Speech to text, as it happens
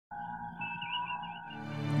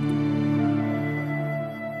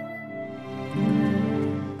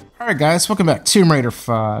Alright guys, welcome back. Tomb Raider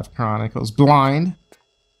 5 Chronicles. Blind.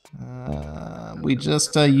 We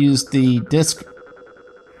just used the disc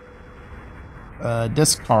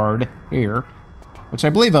card here, which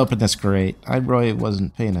I believe opened this crate. I really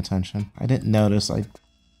wasn't paying attention. I didn't notice. I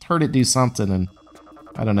heard it do something and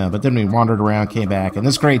I don't know, but then we wandered around, came back, and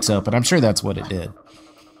this crate's open. I'm sure that's what it did.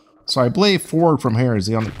 So I believe forward from here is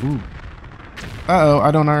the only... Ooh. Uh-oh,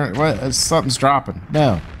 I don't know. What? Something's dropping.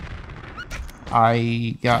 No.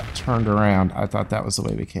 I got turned around. I thought that was the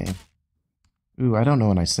way we came. Ooh, I don't know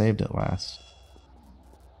when I saved it last.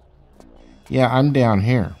 Yeah, I'm down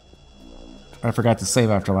here. I forgot to save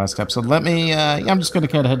after last episode. Let me, yeah, I'm just going to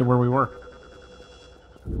kind of head to where we were.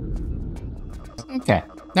 Okay,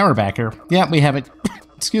 now we're back here. Yeah, we haven't,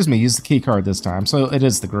 excuse me, used the key card this time. So it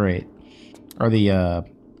is the grate. Or the,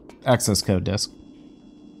 access code disc.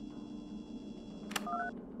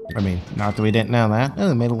 I mean, not that we didn't know that. Oh,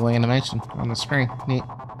 they made a little animation on the screen. Neat.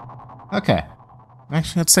 Okay.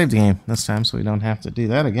 Actually, let's save the game this time so we don't have to do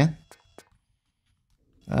that again.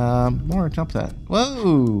 More jump that.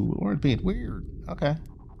 Whoa! Lord being weird. Okay.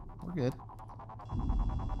 We're good.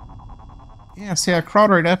 Yeah, see, I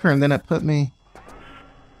crawled right up here and then it put me...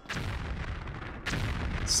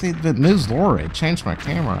 See, it moves Lara. It changed my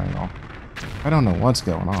camera angle. I don't know what's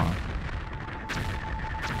going on.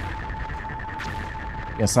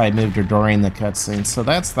 Guess I moved her during the cutscene, so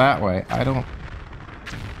that's that way. I don't...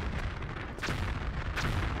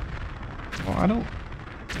 Well, I don't...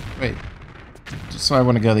 Wait. So I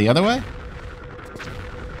want to go the other way?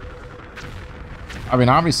 I mean,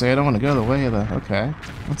 obviously I don't want to go the way of the... Okay.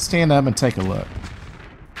 Let's stand up and take a look.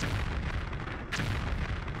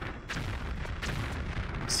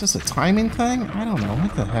 Is this a timing thing? I don't know.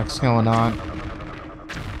 What the heck's going on?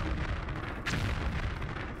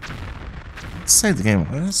 Save the game.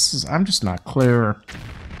 I'm just not clear.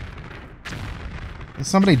 Is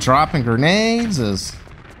somebody dropping grenades? Is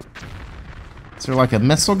there like a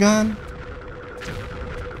missile gun?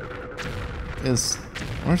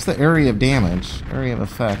 Where's the area of damage? Area of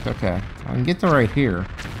effect. Okay. I can get to right here.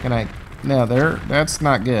 Can I? No, there. That's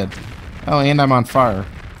not good. Oh, and I'm on fire.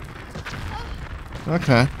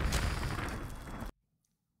 Okay.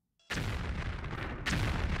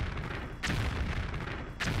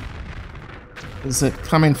 Is it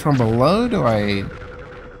coming from below? Do I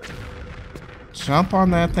jump on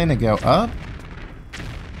that thing to go up?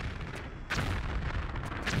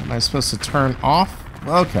 Am I supposed to turn off?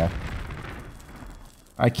 Okay.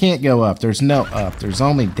 I can't go up. There's no up. There's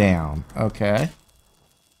only down. Okay.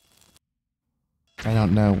 I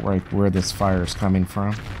don't know where this fire is coming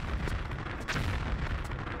from.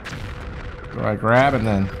 Do I grab and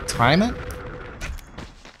then time it?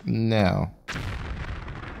 No.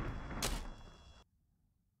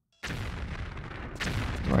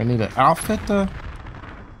 Do I need an outfit though?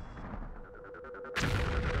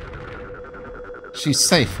 She's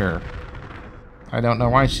safe here. I don't know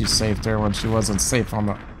why she's safe there when she wasn't safe on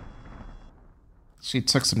the... She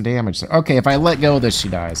took some damage there. Okay, if I let go of this, she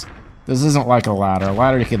dies. This isn't like a ladder. A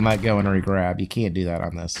ladder you can let go and re-grab. You can't do that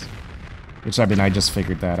on this. Which, I mean, I just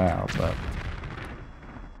figured that out, but...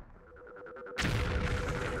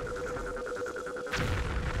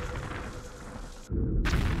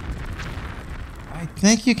 I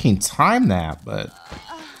think you can time that, but...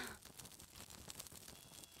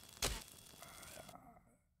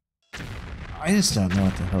 I just don't know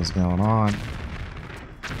what the hell's going on.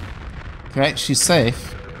 Okay, she's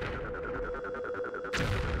safe.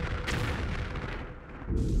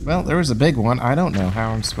 Well, there was a big one. I don't know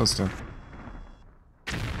how I'm supposed to...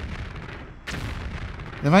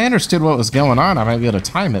 If I understood what was going on, I might be able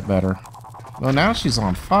to time it better. Well, now she's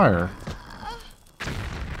on fire.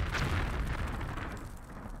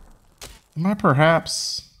 Am I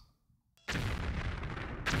perhaps...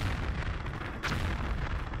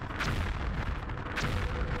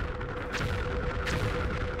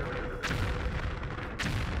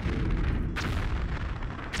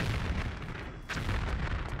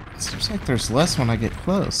 Seems like there's less when I get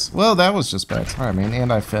close. Well, that was just bad timing,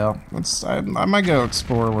 and I fell. I might go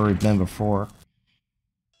explore where we've been before.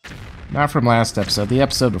 Not from last episode, the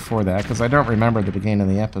episode before that, because I don't remember the beginning of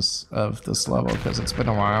the episode of this level, because it's been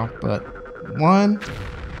a while, but... One.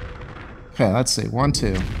 Okay, let's see. 1,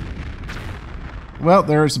 2. Well,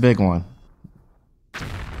 there's a big one.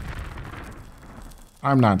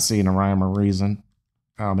 I'm not seeing a rhyme or reason.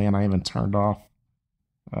 Oh man, I even turned off.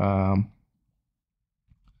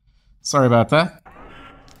 Sorry about that.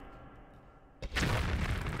 I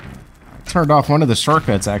turned off one of the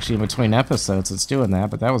shortcuts actually in between episodes. It's doing that,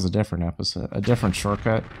 but that was a different episode, a different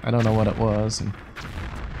shortcut. I don't know what it was, and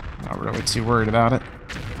not really too worried about it.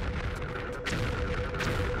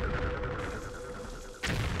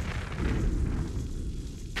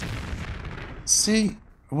 See,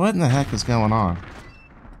 what in the heck is going on?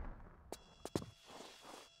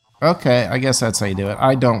 Okay, I guess that's how you do it.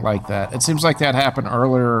 I don't like that. It seems like that happened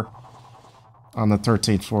earlier on the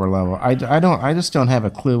 13th floor level. I just don't have a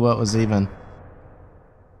clue what was even...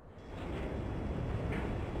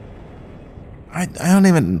 I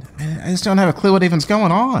just don't have a clue what even's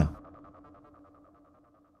going on.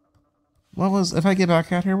 What was... If I get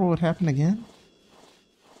back out here, what would happen again?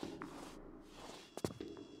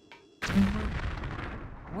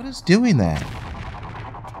 What is doing that?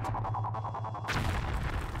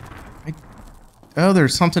 Oh,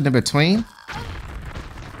 there's something in between?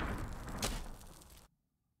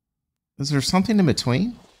 Is there something in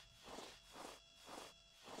between?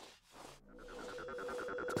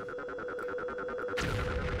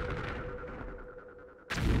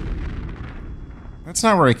 That's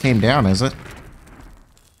not where I came down, is it?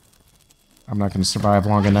 I'm not going to survive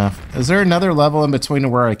long enough. Is there another level in between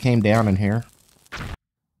where I came down in here?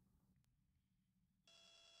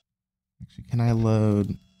 Actually, can I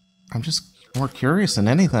load? I'm just more curious than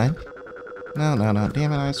anything. No.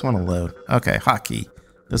 Damn it, I just want to load. Okay, hotkey.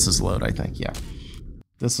 This is load, I think, yeah.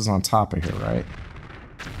 This is on top of here, right?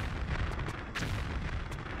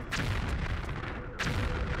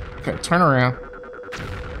 Okay, turn around.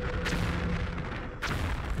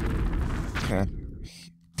 Okay.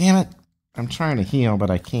 Damn it. I'm trying to heal, but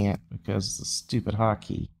I can't because the stupid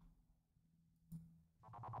hotkey.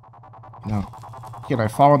 No. Can I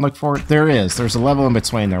fall and look for it? There is. There's a level in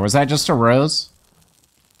between there. Was that just a rose?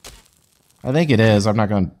 I think it is. I'm not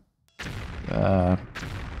going to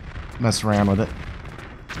mess around with it.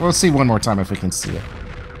 We'll see one more time if we can see it.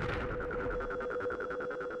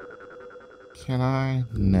 Can I?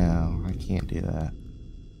 No, I can't do that.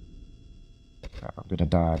 I'm going to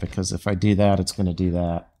die because if I do that, it's going to do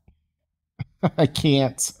that. I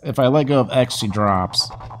can't. If I let go of X, she drops.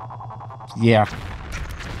 Yeah.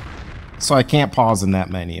 So I can't pause in that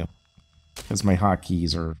menu. Because my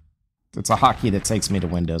hotkeys are... It's a hotkey that takes me to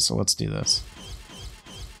Windows, so let's do this.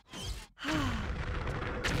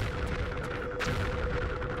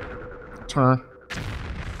 Turn.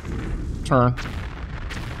 Turn.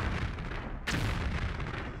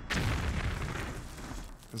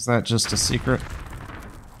 Is that just a secret?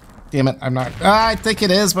 Damn it, I'm not... Ah, I think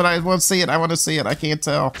it is, but I won't see it. I want to see it. I can't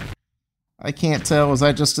tell. I can't tell. Was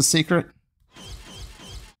that just a secret?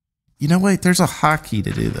 You know, wait, there's a hotkey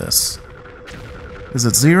to do this. Is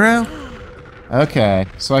it 0? Okay,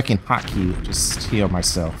 so I can hotkey just heal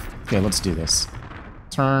myself. Okay, let's do this.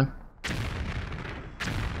 Turn.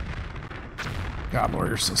 God, Lord,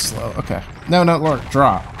 you're so slow. Okay. No, Lord,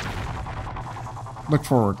 drop. Look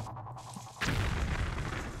forward.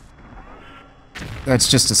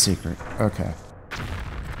 That's just a secret. Okay.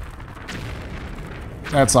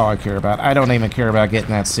 That's all I care about. I don't even care about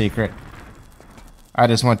getting that secret. I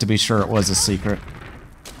just want to be sure it was a secret.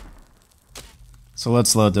 So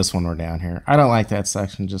let's load this when we're down here. I don't like that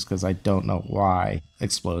section just because I don't know why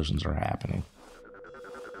explosions are happening.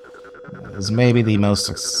 It's maybe the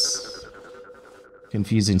most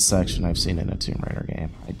confusing section I've seen in a Tomb Raider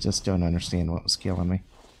game. I just don't understand what was killing me.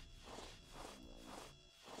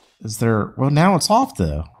 Is there... Well, now it's off,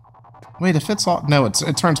 though. Wait, if it's off... No, it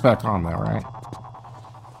turns back on, though, right?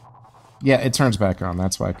 Yeah, it turns back on.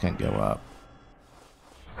 That's why I couldn't go up.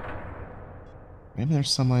 Maybe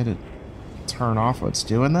there's some way to turn off what's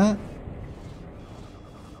doing that?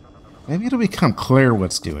 Maybe it'll become clear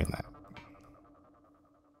what's doing that.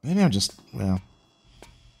 Maybe I'm just... Well...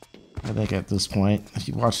 I think at this point, if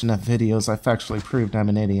you've watched enough videos, I've actually proved I'm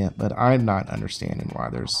an idiot, but I'm not understanding why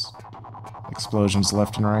there's... explosions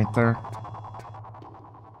left and right there.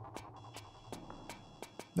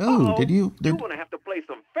 Oh, did you... You're gonna have to play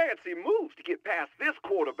some fancy moves to get past this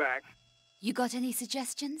quarterback. You got any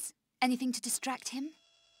suggestions? Anything to distract him?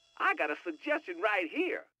 I got a suggestion right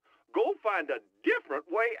here. Go find a different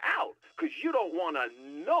way out, because you don't want to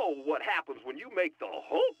know what happens when you make the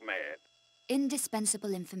Hulk mad.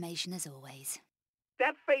 Indispensable information as always.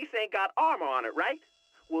 That face ain't got armor on it, right?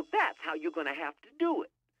 Well, that's how you're gonna have to do it.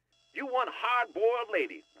 You want hard-boiled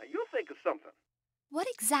lady. Now, you'll think of something. What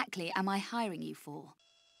exactly am I hiring you for?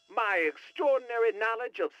 My extraordinary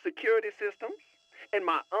knowledge of security systems and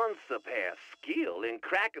my unsurpassed skill in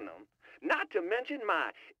cracking them, not to mention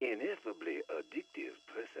my ineffably addictive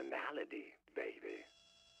personality, baby.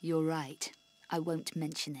 You're right. I won't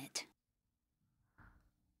mention it.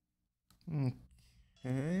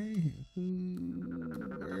 Okay.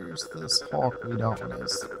 Where's this Hulk we don't want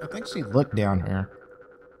to... I think she looked down here.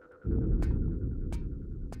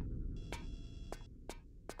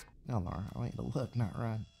 No, Lara, I want you to look, not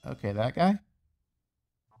run. Okay, that guy?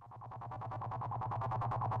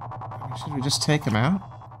 Should we just take him out?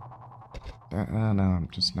 No, I'm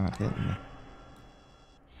just not hitting it.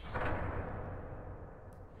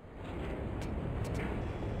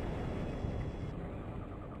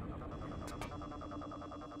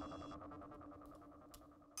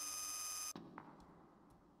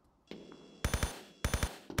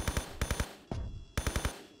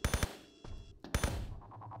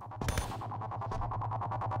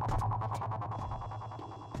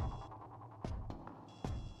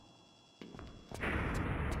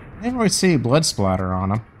 I didn't really see blood splatter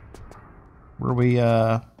on him. Were we,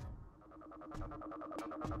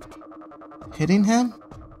 hitting him?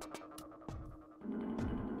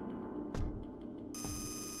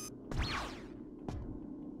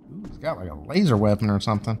 Ooh, he's got like a laser weapon or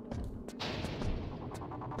something.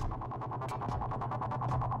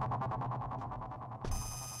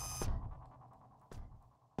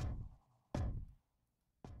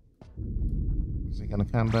 Is he gonna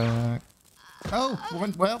come back? Oh,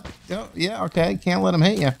 well, oh, yeah, okay. Can't let him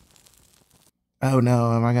hit you. Oh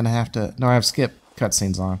no, am I gonna have to? No, I have skip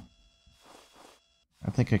cutscenes on.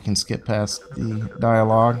 I think I can skip past the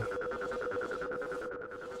dialogue.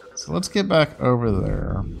 So let's get back over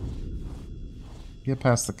there. Get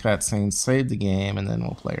past the cutscenes, save the game, and then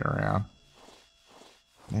we'll play around.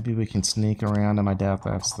 Maybe we can sneak around him. I doubt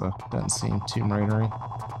doesn't seem Tomb Raidery.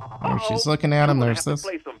 There, she's looking at him. There's this.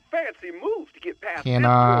 Can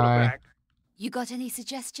I? You got any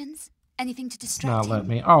suggestions? Anything to distract Not him? let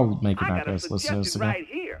me. I'll make it back. I got a Let's listen to this suggestion again. right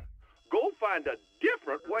here. Go find a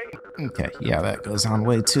different way. Okay, yeah, that goes on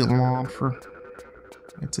way too long for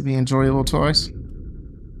it to be enjoyable twice.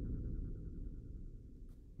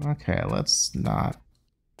 Okay, let's not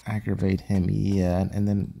aggravate him yet. And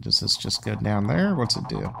then does this just go down there? What's it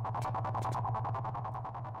do?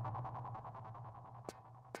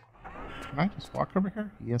 Can I just walk over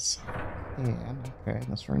here? Yes, I can. Okay,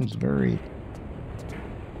 this room's very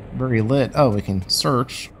lit. Oh, we can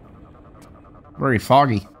search. Very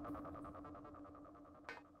foggy.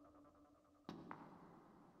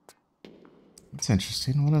 That's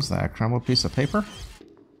interesting. What is that? A crumbled piece of paper?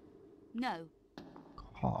 No.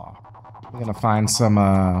 Oh, we're gonna find some,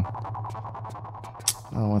 oh,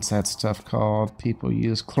 what's that stuff called? People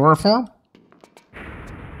use chloroform?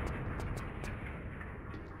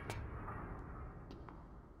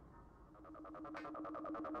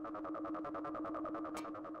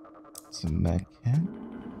 Some med kit.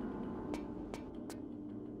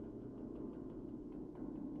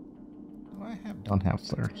 Do I have? Don't have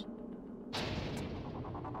flares.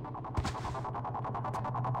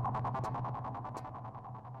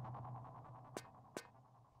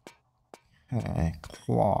 Okay,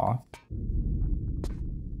 cloth.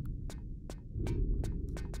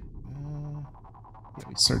 Yeah,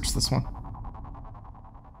 we searched this one.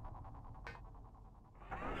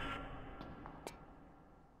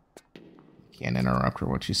 Can't interrupt her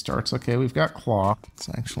when she starts. Okay, we've got cloth. Let's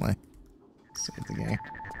actually save the game.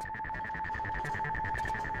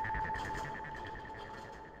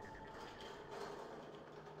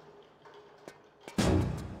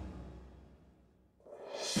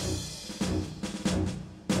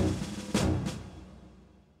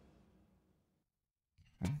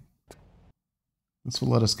 This will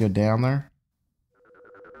let us go down there.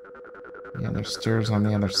 Yeah, there's stairs on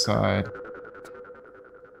the other side.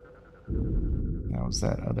 That was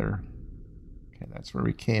that other... Okay, that's where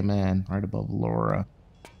we came in, right above Lara.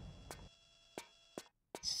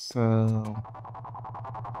 So...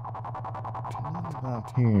 What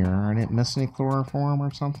about here? I didn't miss any chloroform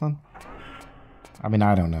or something? I mean,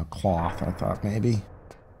 I don't know. Cloth, I thought maybe.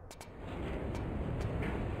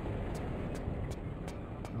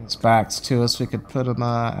 His back's to us. We could put him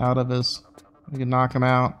out of his... We could knock him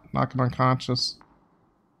out. Knock him unconscious.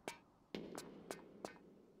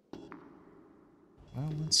 Well,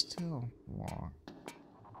 let's still walk.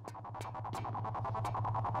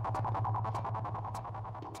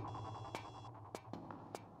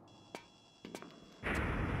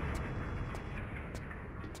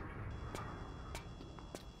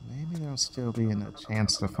 Maybe there'll still be a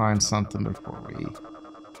chance to find something before we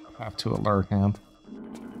have to alert him.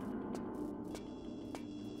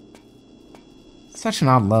 Such an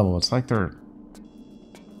odd level. It's like they're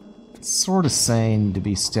sort of saying to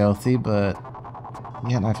be stealthy, but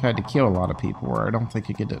yeah, I've had to kill a lot of people where I don't think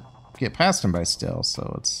you get past them by stealth,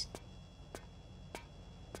 so it's...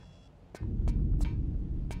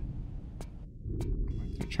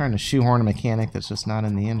 They're trying to shoehorn a mechanic that's just not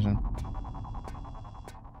in the engine.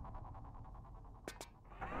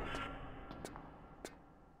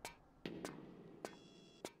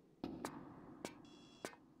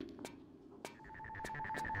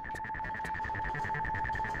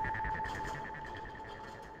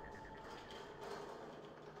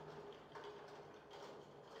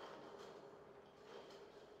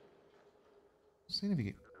 seeing if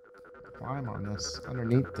you could climb on this,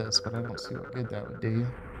 underneath this, but I don't see what good that would do you.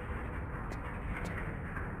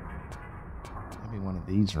 Maybe one of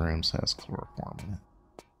these rooms has chloroform in it.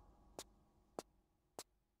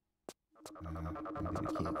 Maybe we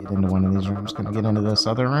can't get into one of these rooms. Can I get into this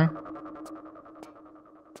other room?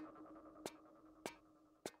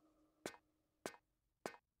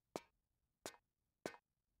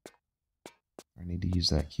 I need to use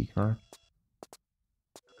that key card.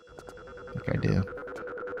 I think I do.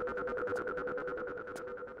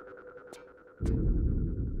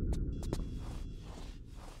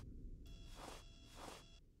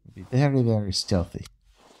 Be very, very stealthy.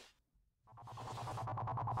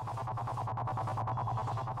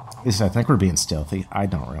 At least I think we're being stealthy. I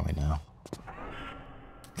don't really know.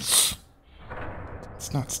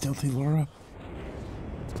 It's not stealthy, Laura.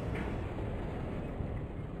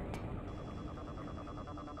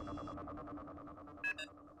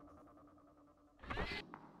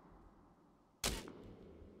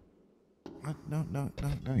 What? No,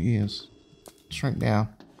 don't use. Shrink down.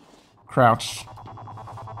 Crouch.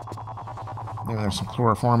 Maybe there's some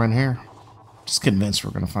chloroform in here. Just convinced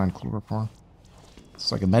we're gonna find chloroform.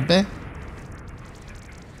 It's like a med bay?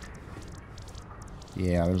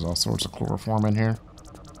 Yeah, there's all sorts of chloroform in here.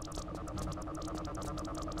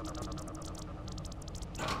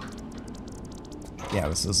 Yeah,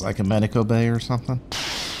 this is like a medical bay or something.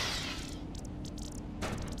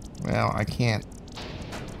 Well, I can't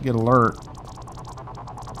get alert.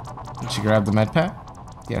 Did she grab the med pack?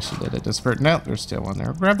 Yeah, she did. It disappeared. Nope, there's still one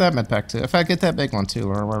there. Grab that med pack too. If I get that big one too,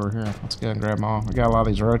 Laura, while we're here, let's go and grab them all. We got a lot of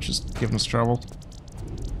these roaches giving us trouble.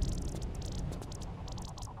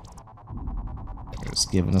 They're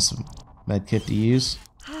just giving us a med kit to use.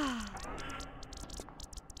 I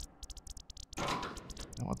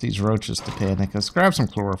want these roaches to panic. Let's grab some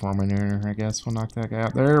chloroform in here, I guess. We'll knock that guy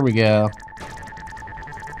out. There we go.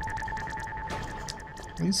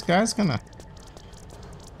 These guys gonna...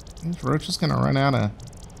 These roaches gonna run out of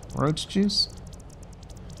roach juice?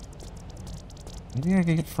 Maybe I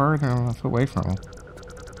can get further enough away from them.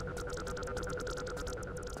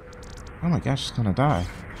 Oh my gosh, she's gonna die.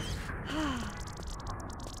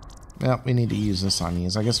 Well, we need to use this on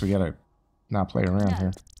these. I guess we gotta not play around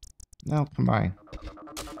here. No, combine.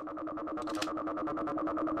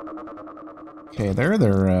 Okay,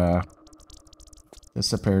 they're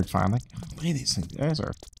disappeared finally. Look at these things. Guys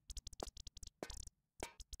are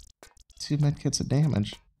 2 medkits of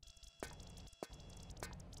damage.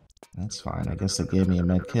 That's fine. I guess they gave me a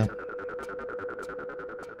medkit.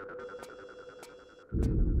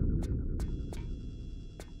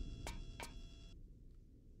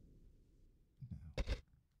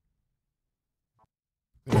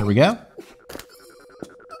 There we go.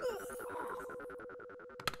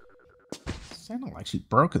 Sounded like she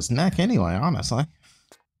broke his neck anyway, honestly.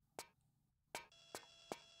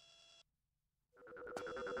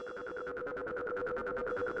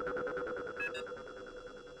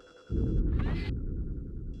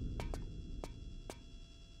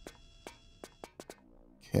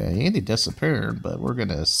 Okay, Andy disappeared, but we're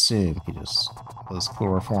gonna assume he just was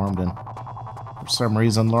chloroformed, and for some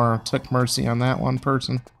reason Laura took mercy on that one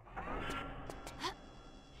person.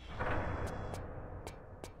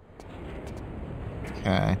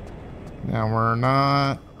 Okay, now we're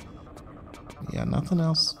not... Yeah, nothing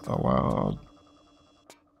else allowed.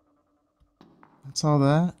 That's all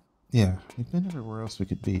that? Yeah, we've been everywhere else we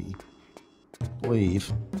could be.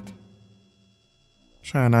 Leave.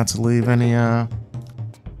 Try not to leave any,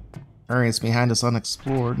 areas behind us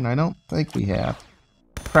unexplored, and I don't think we have.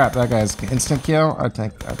 Crap, that guy's instant kill. I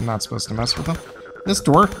think I'm not supposed to mess with him. This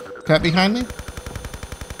door cut behind me?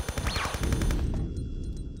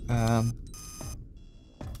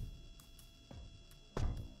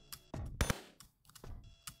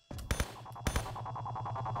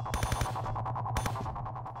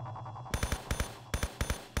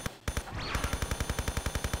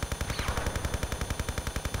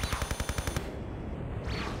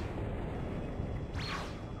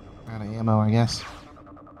 Out of ammo, I guess.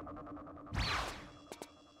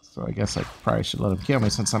 So I guess I probably should let him kill me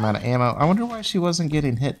since I'm out of ammo. I wonder why she wasn't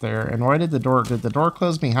getting hit there, and why did the door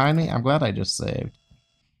close behind me? I'm glad I just saved.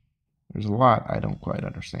 There's a lot I don't quite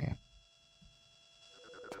understand.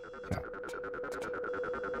 Okay.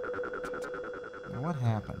 Now what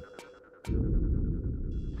happened?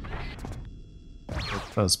 It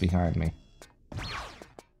closed behind me.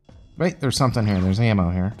 Wait, there's something here. There's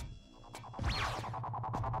ammo here.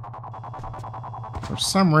 For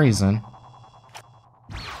some reason.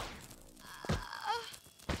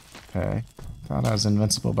 Okay. Thought I was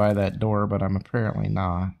invincible by that door, but I'm apparently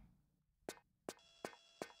not.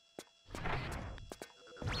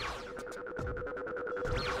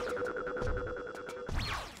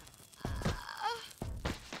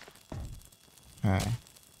 Okay.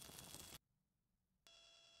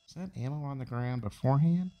 Is that ammo on the ground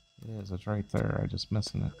beforehand? It is. It's right there. I'm just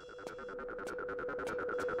missing it.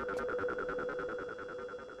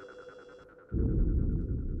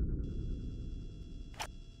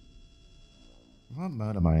 What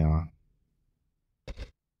mode am I on?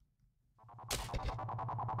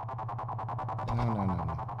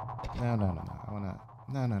 No. I wanna...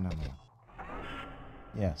 No.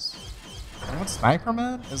 Yes. I want sniper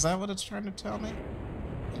mode? Is that what it's trying to tell me?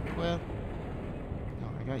 Equip? No,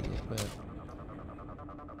 I got you equipped.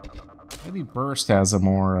 Maybe burst has a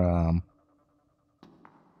more,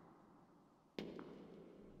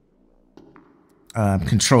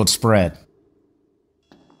 controlled spread.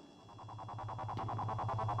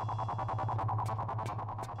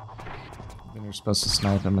 Then you're supposed to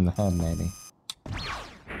snipe him in the head, maybe.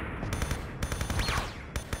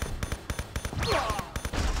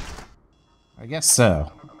 I guess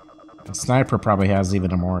so. The sniper probably has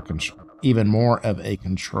even more of a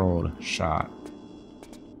controlled shot.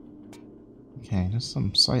 Okay, just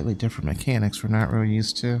some slightly different mechanics we're not really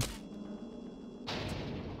used to.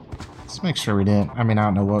 Let's make sure we didn't. I mean, I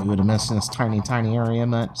don't know what we would have missed in this tiny area,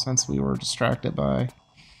 but since we were distracted by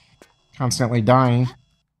constantly dying.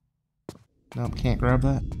 Nope, can't grab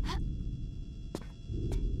that.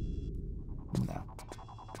 No.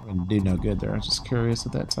 I didn't do no good there. I was just curious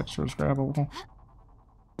if that texture was grabbable.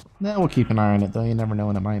 No, we'll keep an eye on it, though. You never know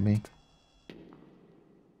when it might be.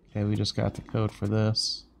 Okay, we just got the code for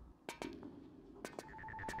this.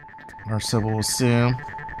 Or so we'll assume.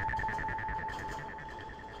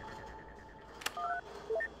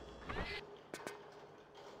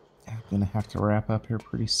 I'm gonna have to wrap up here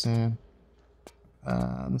pretty soon.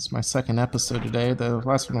 This is my second episode today. The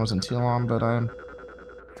last one wasn't too long, but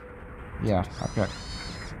yeah, I've got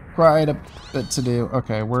quite a bit to do.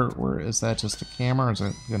 Okay, where is that? Just a camera, or is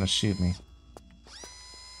it gonna shoot me?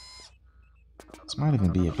 This might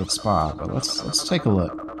even be a good spot, but let's take a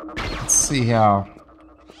look. Let's see how.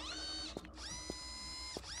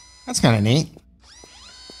 That's kind of neat.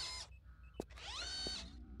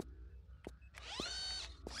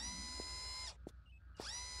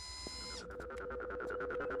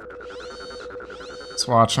 Let's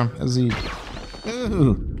watch him. Is he...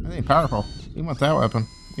 Ooh, that ain't powerful. You want that weapon.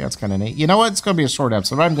 Yeah, it's kind of neat. You know what? It's going to be a short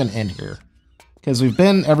episode. I'm going to end here. Because we've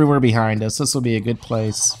been everywhere behind us. This will be a good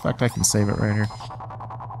place. In fact, I can save it right here.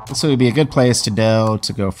 This will be a good place to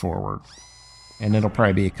go forward. And it'll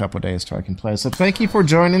probably be a couple days till I can play. So thank you for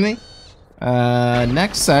joining me.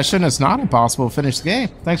 Next session, it's not impossible to finish the game.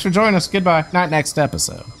 Thanks for joining us. Goodbye. Not next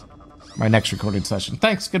episode. My next recording session.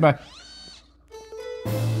 Thanks. Goodbye.